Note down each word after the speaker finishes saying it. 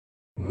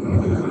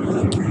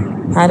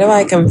How do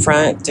I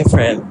confront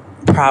different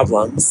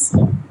problems?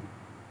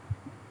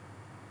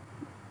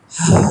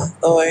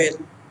 Lord,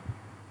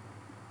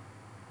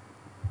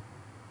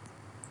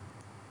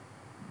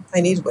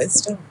 I need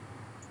wisdom.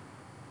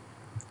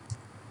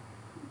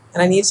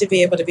 And I need to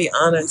be able to be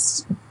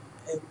honest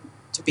and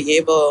to be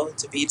able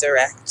to be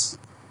direct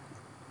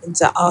and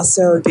to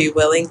also be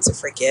willing to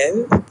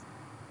forgive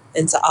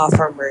and to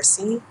offer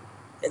mercy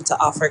and to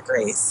offer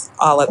grace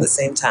all at the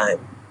same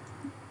time.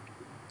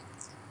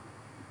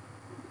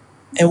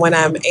 And when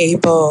I'm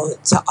able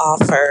to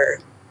offer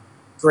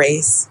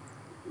grace,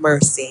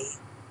 mercy,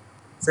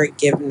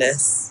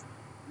 forgiveness,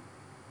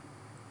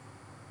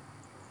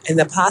 and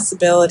the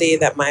possibility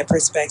that my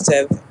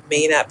perspective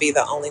may not be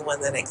the only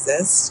one that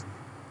exists,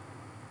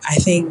 I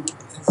think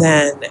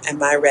then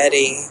am I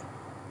ready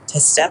to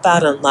step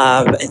out in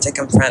love and to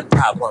confront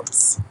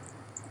problems.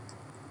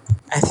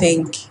 I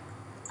think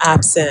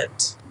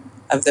absent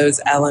of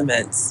those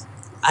elements,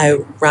 I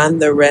run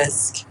the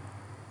risk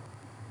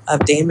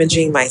of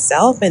damaging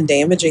myself and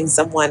damaging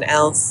someone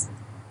else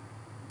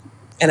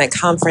in a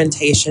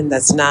confrontation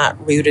that's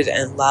not rooted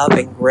in love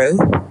and growth,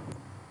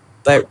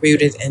 but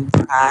rooted in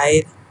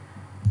pride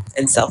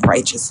and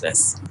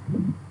self-righteousness.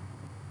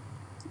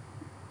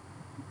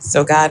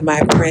 So God,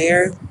 my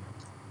prayer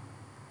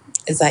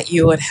is that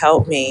you would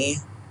help me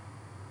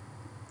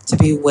to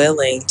be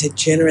willing to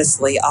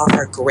generously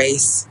offer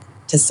grace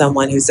to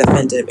someone who's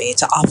offended me,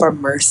 to offer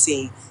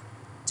mercy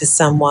to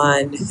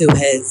someone who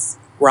has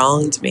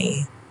wronged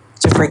me,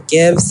 to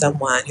forgive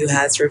someone who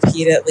has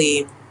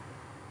repeatedly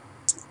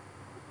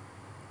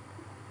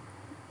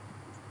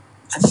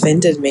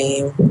offended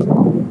me,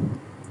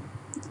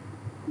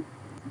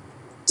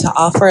 to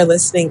offer a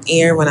listening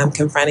ear when I'm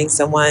confronting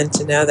someone,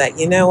 to know that,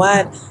 you know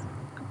what,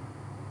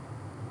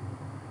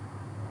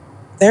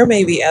 there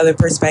may be other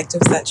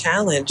perspectives that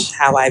challenge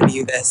how I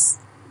view this.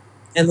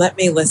 And let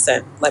me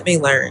listen, let me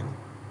learn.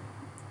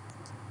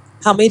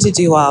 Help me to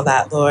do all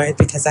that, Lord,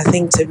 because I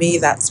think to me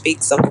that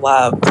speaks of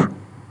love.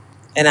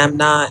 And I'm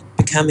not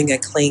becoming a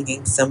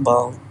clinging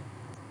symbol,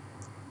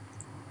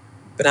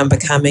 but I'm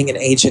becoming an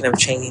agent of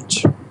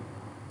change.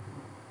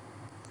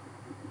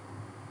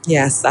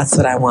 Yes, that's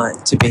what I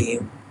want to be.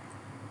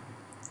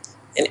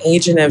 An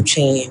agent of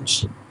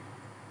change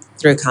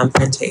through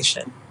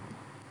confrontation.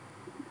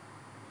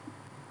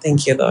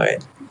 Thank you,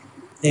 Lord.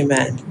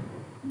 Amen.